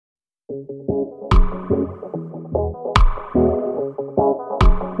Hey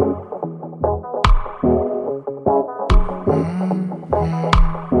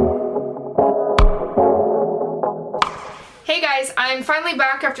guys, I'm finally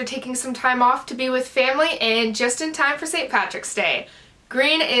back after taking some time off to be with family and just in time for St. Patrick's Day.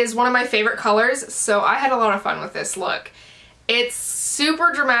 Green is one of my favorite colors, so I had a lot of fun with this look. It's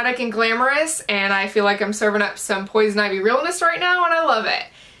super dramatic and glamorous, and I feel like I'm serving up some Poison Ivy realness right now, and I love it.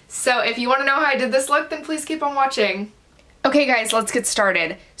 So if you want to know how I did this look, then please keep on watching. Okay guys, let's get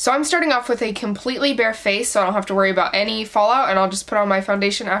started. So I'm starting off with a completely bare face so I don't have to worry about any fallout, and I'll just put on my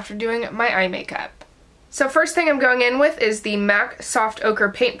foundation after doing my eye makeup. So first thing I'm going in with is the MAC Soft Ochre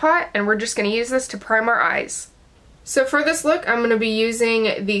Paint Pot, and we're just going to use this to prime our eyes. So for this look, I'm going to be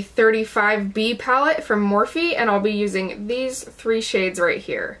using the 35B palette from Morphe, and I'll be using these three shades right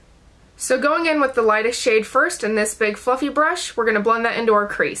here. So going in with the lightest shade first, and this big fluffy brush, we're going to blend that into our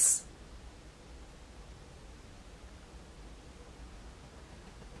crease.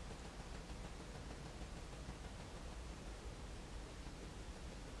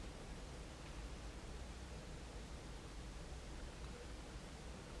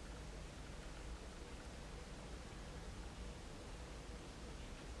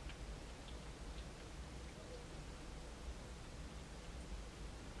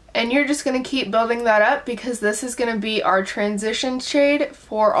 And you're just going to keep building that up because this is going to be our transition shade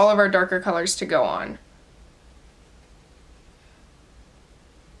for all of our darker colors to go on.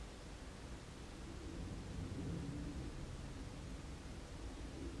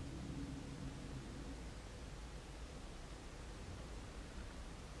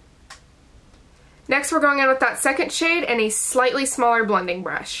 Next we're going in with that second shade and a slightly smaller blending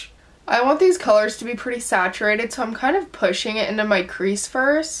brush. I want these colors to be pretty saturated, so I'm kind of pushing it into my crease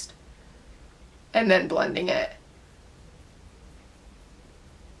first and then blending it.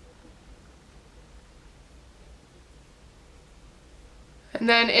 And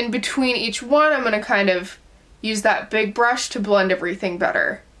then in between each one, I'm going to kind of use that big brush to blend everything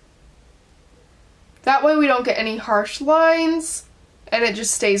better. That way we don't get any harsh lines and it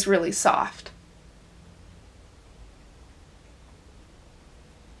just stays really soft.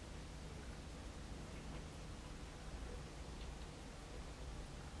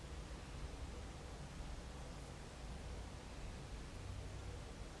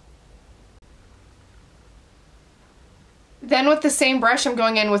 Then with the same brush, I'm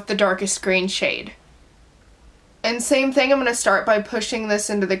going in with the darkest green shade. And same thing, I'm going to start by pushing this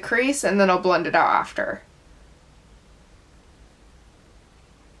into the crease and then I'll blend it out after.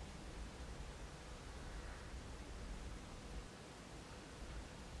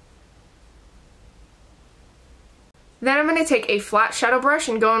 Then I'm going to take a flat shadow brush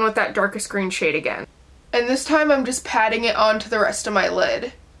and go in with that darkest green shade again. And this time I'm just patting it onto the rest of my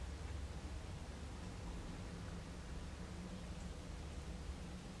lid.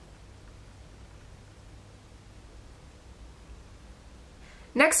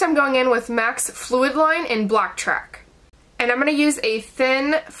 Next I'm going in with MAC's Fluidline in Blacktrack. And I'm going to use a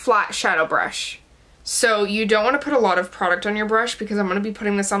thin, flat shadow brush. So you don't want to put a lot of product on your brush because I'm going to be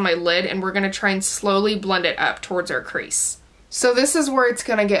putting this on my lid and we're going to try and slowly blend it up towards our crease. So this is where it's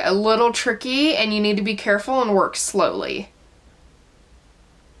going to get a little tricky and you need to be careful and work slowly.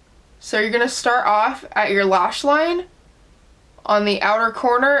 So you're going to start off at your lash line on the outer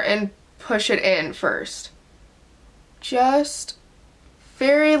corner and push it in first. Just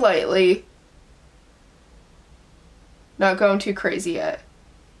very lightly. Not going too crazy yet.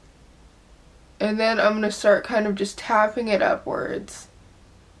 And then I'm going to start kind of just tapping it upwards.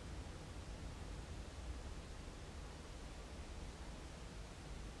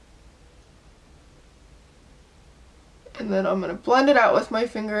 And then I'm going to blend it out with my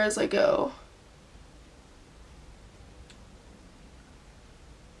finger as I go.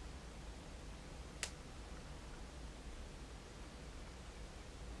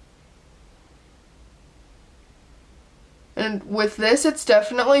 And with this, it's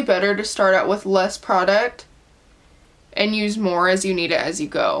definitely better to start out with less product and use more as you need it as you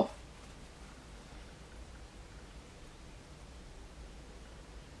go.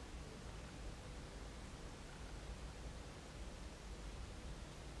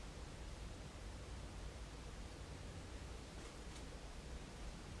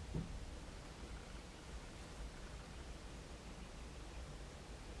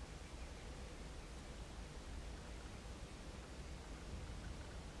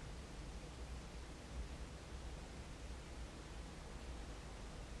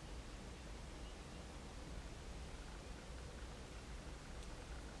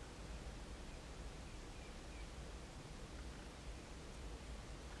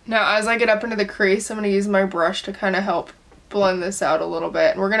 Now as I get up into the crease, I'm going to use my brush to kind of help blend this out a little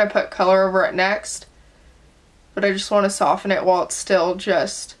bit. And we're going to put color over it next, but I just want to soften it while it's still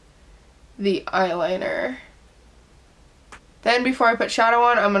just the eyeliner. Then before I put shadow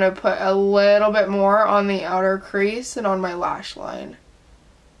on, I'm going to put a little bit more on the outer crease and on my lash line.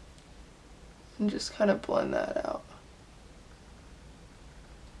 And just kind of blend that out.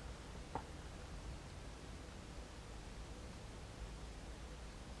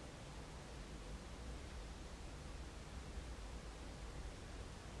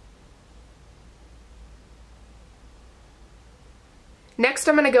 Next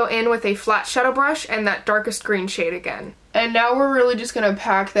I'm going to go in with a flat shadow brush and that darkest green shade again. And now we're really just going to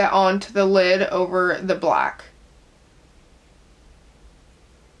pack that onto the lid over the black.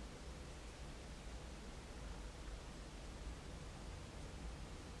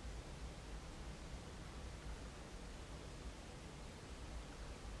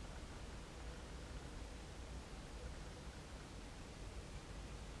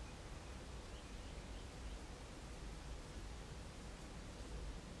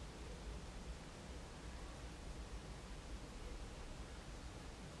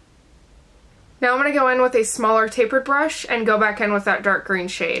 Now I'm going to go in with a smaller tapered brush and go back in with that dark green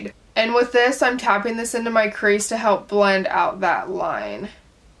shade. And with this, I'm tapping this into my crease to help blend out that line.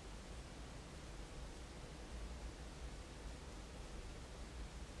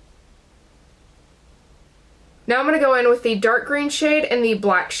 Now I'm going to go in with the dark green shade and the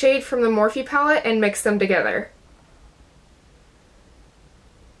black shade from the Morphe palette and mix them together.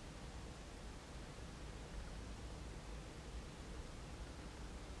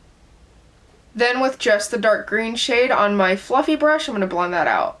 Then with just the dark green shade on my fluffy brush, I'm going to blend that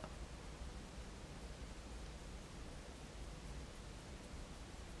out.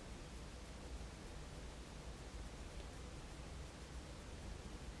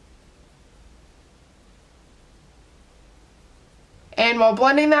 And while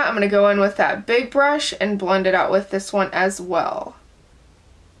blending that, I'm going to go in with that big brush and blend it out with this one as well.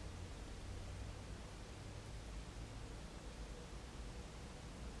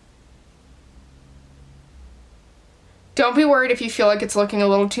 Don't be worried if you feel like it's looking a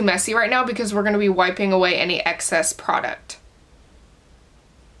little too messy right now, because we're going to be wiping away any excess product.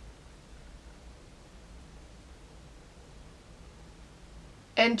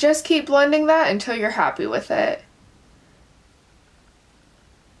 And just keep blending that until you're happy with it.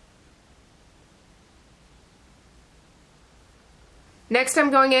 Next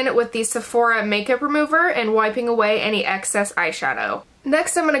I'm going in with the Sephora makeup remover and wiping away any excess eyeshadow.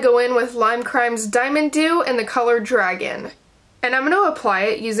 Next I'm going to go in with Limecrime's Diamond Dew in the color Dragon. And I'm going to apply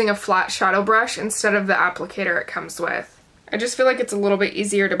it using a flat shadow brush instead of the applicator it comes with. I just feel like it's a little bit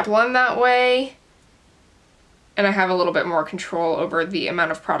easier to blend that way, and I have a little bit more control over the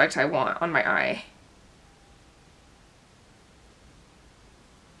amount of product I want on my eye.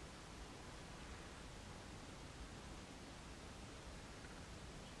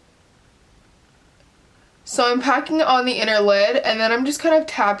 So I'm packing on the inner lid, and then I'm just kind of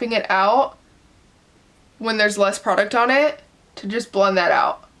tapping it out when there's less product on it to just blend that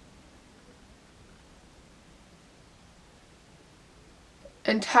out.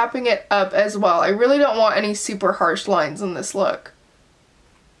 And tapping it up as well. I really don't want any super harsh lines in this look.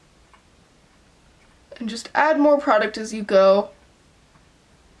 And just add more product as you go.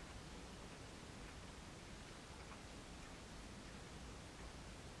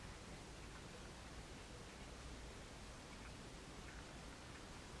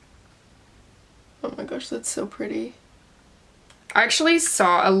 Oh my gosh, that's so pretty. I actually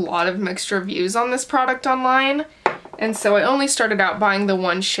saw a lot of mixed reviews on this product online, and so I only started out buying the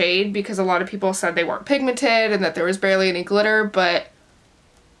one shade because a lot of people said they weren't pigmented and that there was barely any glitter, but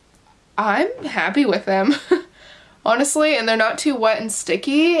I'm happy with them, honestly, and they're not too wet and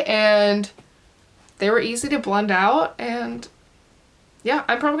sticky, and they were easy to blend out, and yeah,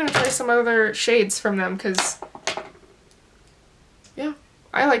 I'm probably gonna try some other shades from them because, yeah,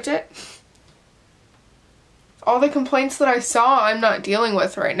 I liked it. All the complaints that I saw I'm not dealing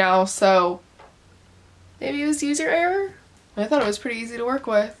with right now, so maybe it was user error? I thought it was pretty easy to work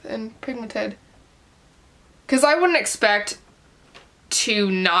with and pigmented. Because I wouldn't expect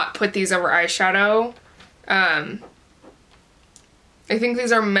to not put these over eyeshadow. I think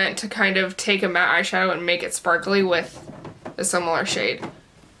these are meant to kind of take a matte eyeshadow and make it sparkly with a similar shade.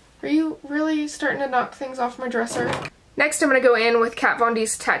 Are you really starting to knock things off my dresser? Next I'm going to go in with Kat Von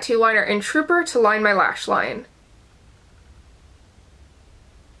D's Tattoo Liner in Trooper to line my lash line.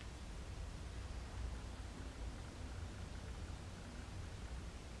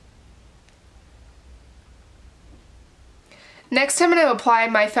 Next, I'm going to apply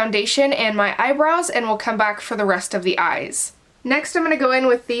my foundation and my eyebrows, and we'll come back for the rest of the eyes. Next, I'm going to go in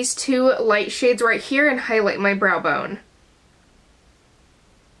with these two light shades right here and highlight my brow bone.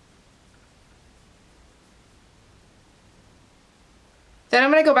 Then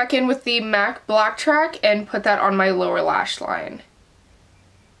I'm going to go back in with the MAC Blacktrack and put that on my lower lash line.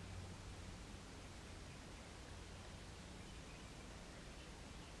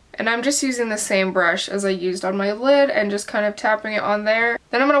 And I'm just using the same brush as I used on my lid and just kind of tapping it on there.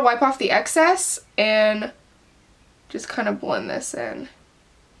 Then I'm going to wipe off the excess and just kind of blend this in.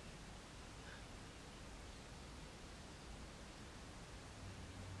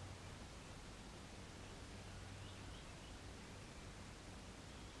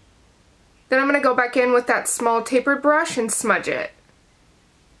 Then I'm going to go back in with that small tapered brush and smudge it.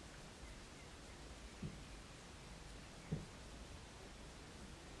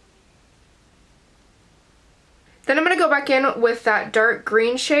 Then I'm going to go back in with that dark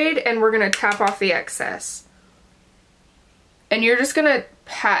green shade and we're going to tap off the excess. And you're just going to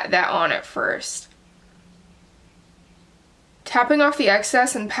pat that on at first. Tapping off the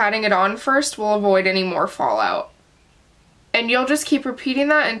excess and patting it on first will avoid any more fallout. And you'll just keep repeating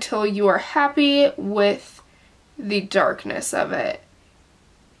that until you are happy with the darkness of it.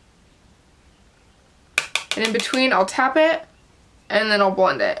 And in between, I'll tap it and then I'll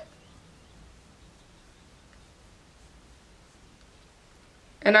blend it.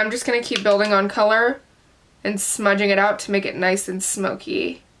 And I'm just going to keep building on color and smudging it out to make it nice and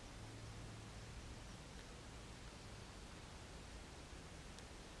smoky.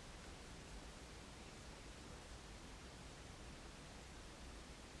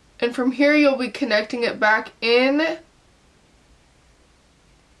 And from here you'll be connecting it back in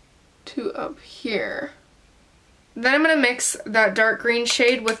to up here. Then I'm going to mix that dark green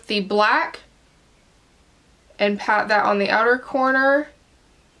shade with the black and pat that on the outer corner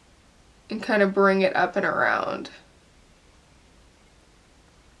and kind of bring it up and around.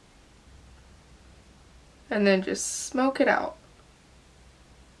 And then just smoke it out.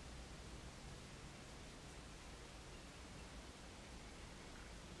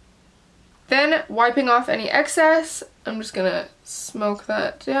 Then, wiping off any excess, I'm just gonna smoke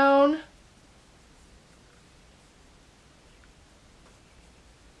that down.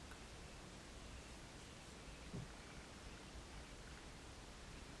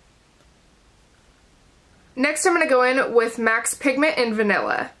 Next, I'm gonna go in with Max Pigment in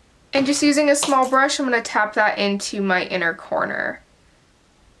Vanilla. And just using a small brush, I'm gonna tap that into my inner corner.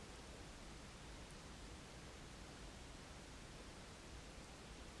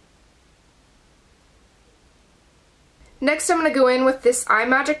 Next, I'm going to go in with this Eye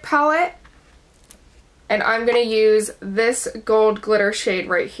Magic palette, and I'm going to use this gold glitter shade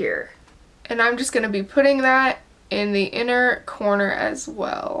right here. And I'm just going to be putting that in the inner corner as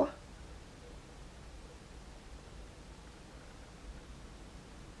well.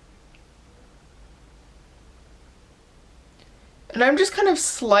 And I'm just kind of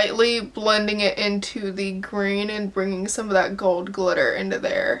slightly blending it into the green and bringing some of that gold glitter into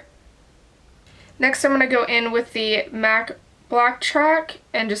there. Next, I'm going to go in with the MAC Blacktrack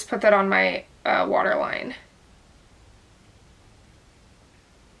and just put that on my waterline.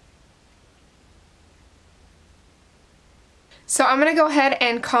 So I'm going to go ahead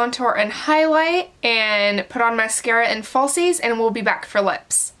and contour and highlight and put on mascara and falsies, and we'll be back for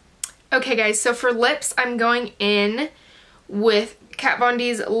lips. Okay guys, so for lips I'm going in with Kat Von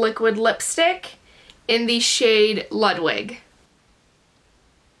D's liquid lipstick in the shade Ludwig.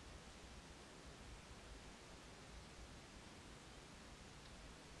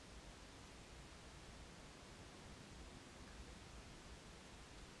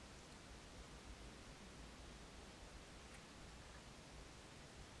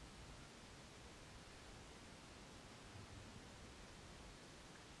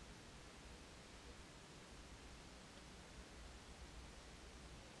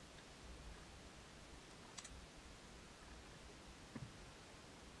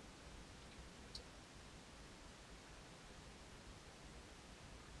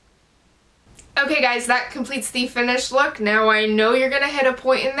 Okay guys, that completes the finished look. Now I know you're gonna hit a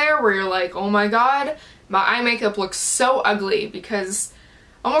point in there where you're like, oh my god, my eye makeup looks so ugly, because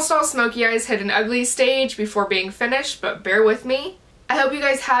almost all smoky eyes hit an ugly stage before being finished, but bear with me. I hope you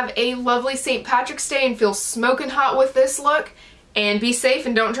guys have a lovely St. Patrick's Day and feel smoking hot with this look, and be safe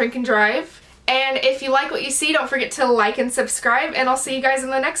and don't drink and drive. And if you like what you see, don't forget to like and subscribe, and I'll see you guys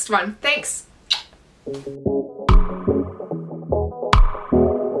in the next one. Thanks!